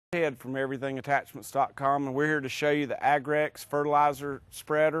Ted from everythingattachments.com, and we're here to show you the Agrex fertilizer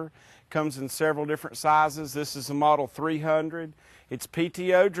spreader. Comes in several different sizes. This is the model 300. It's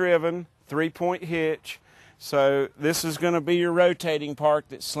PTO driven, 3-point hitch. So this is going to be your rotating part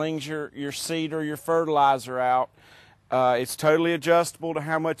that slings your seed or your fertilizer out. It's totally adjustable to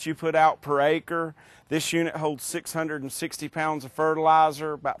how much you put out per acre. This unit holds 660 pounds of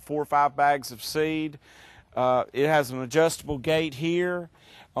fertilizer, about 4 or 5 bags of seed. It has an adjustable gate here.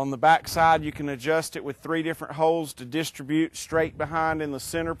 On the back side, you can adjust it with 3 different holes to distribute straight behind in the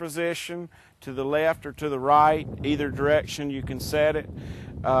center position, to the left or to the right. Either direction you can set it.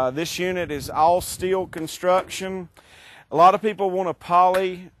 This unit is all steel construction. A lot of people want a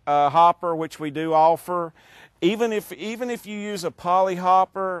poly hopper, which we do offer. Even if you use a poly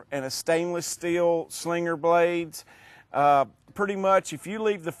hopper and a stainless steel slinger blades, pretty much if you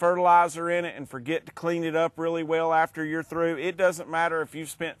leave the fertilizer in it and forget to clean it up really well after you're through, it doesn't matter if you've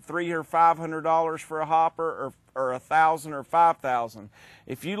spent $300 or $500 for a hopper or $1,000 or $5,000.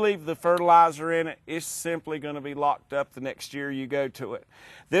 If you leave the fertilizer in it, it's simply going to be locked up the next year you go to it.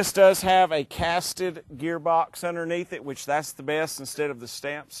 This does have a casted gearbox underneath it, which that's the best instead of the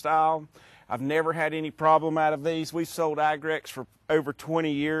stamp style. I've never had any problem out of these. We've sold Agrex for over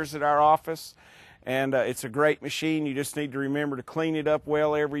 20 years at our office. And it's a great machine. You just need to remember to clean it up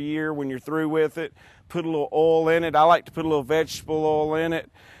well every year when you're through with it. Put a little oil in it. I like to put a little vegetable oil in it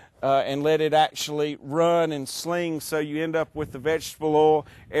and let it actually run and sling so you end up with the vegetable oil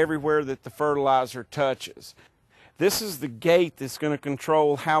everywhere that the fertilizer touches. This is the gate that's going to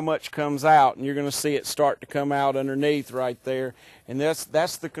control how much comes out, and you're going to see it start to come out underneath right there. And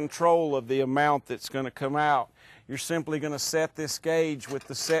that's the control of the amount that's going to come out. You're simply going to set this gauge with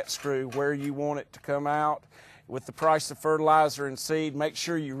the set screw where you want it to come out. With the price of fertilizer and seed, make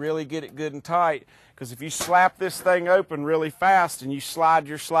sure you really get it good and tight, because if you slap this thing open really fast and you slide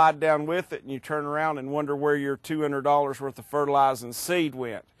your slide down with it and you turn around and wonder where your $200 worth of fertilizer and seed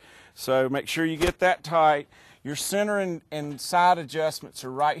went. So make sure you get that tight. Your center and side adjustments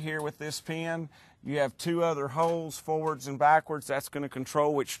are right here with this pin. You have 2 other holes, forwards and backwards. That's going to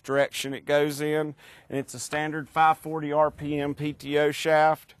control which direction it goes in. And it's a standard 540 RPM PTO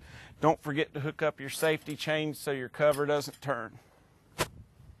shaft. Don't forget to hook up your safety chain so your cover doesn't turn.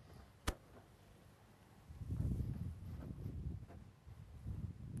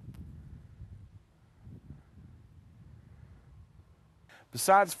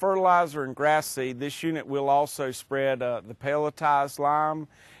 Besides fertilizer and grass seed, this unit will also spread the pelletized lime.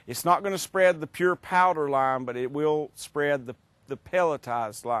 It's not going to spread the pure powder lime, but it will spread the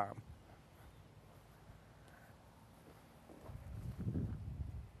pelletized lime.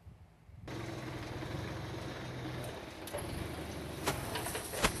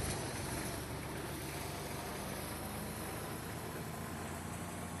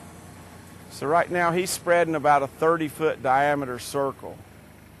 So right now he's spreading about a 30-foot diameter circle.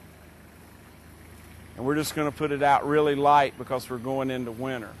 And we're just going to put it out really light because we're going into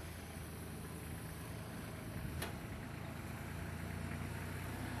winter.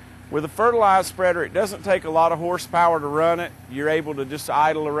 With a fertilizer spreader, it doesn't take a lot of horsepower to run it. You're able to just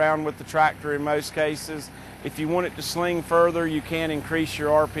idle around with the tractor in most cases. If you want it to sling further, you can increase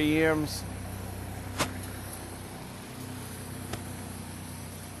your RPMs.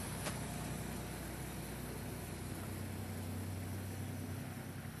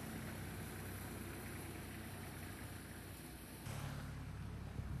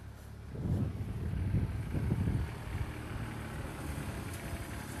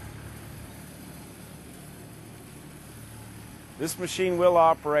 This machine will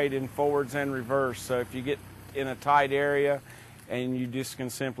operate in forwards and reverse, so if you get in a tight area and you just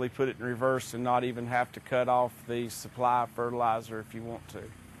can simply put it in reverse and not even have to cut off the supply of fertilizer if you want to.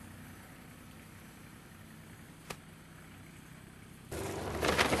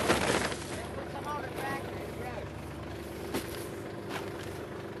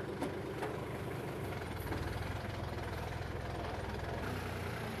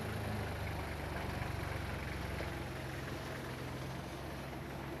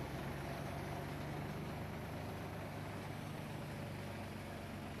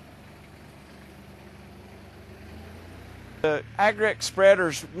 The Agrex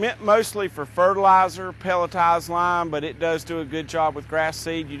spreader's meant mostly for fertilizer, pelletized lime, but it does do a good job with grass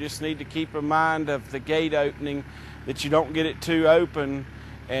seed. You just need to keep in mind of the gate opening, that you don't get it too open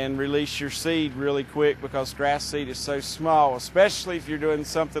and release your seed really quick, because grass seed is so small, especially if you're doing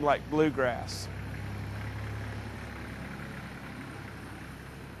something like bluegrass.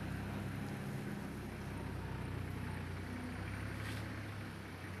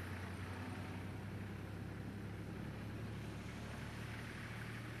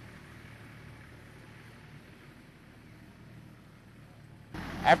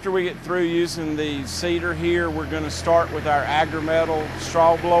 After we get through using the seeder here, we're going to start with our Agri-Metal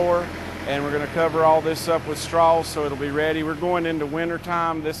straw blower, and we're going to cover all this up with straw so it'll be ready. We're going into winter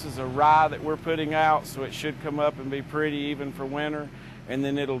time. This is a rye that we're putting out, so it should come up and be pretty even for winter, and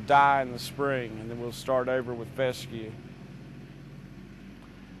then it'll die in the spring, and then we'll start over with fescue.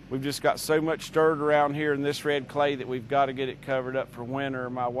 We've just got so much dirt around here in this red clay that we've got to get it covered up for winter, or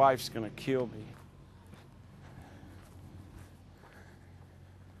my wife's going to kill me.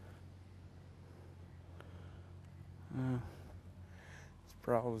 As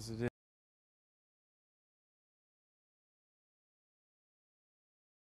broad as it is.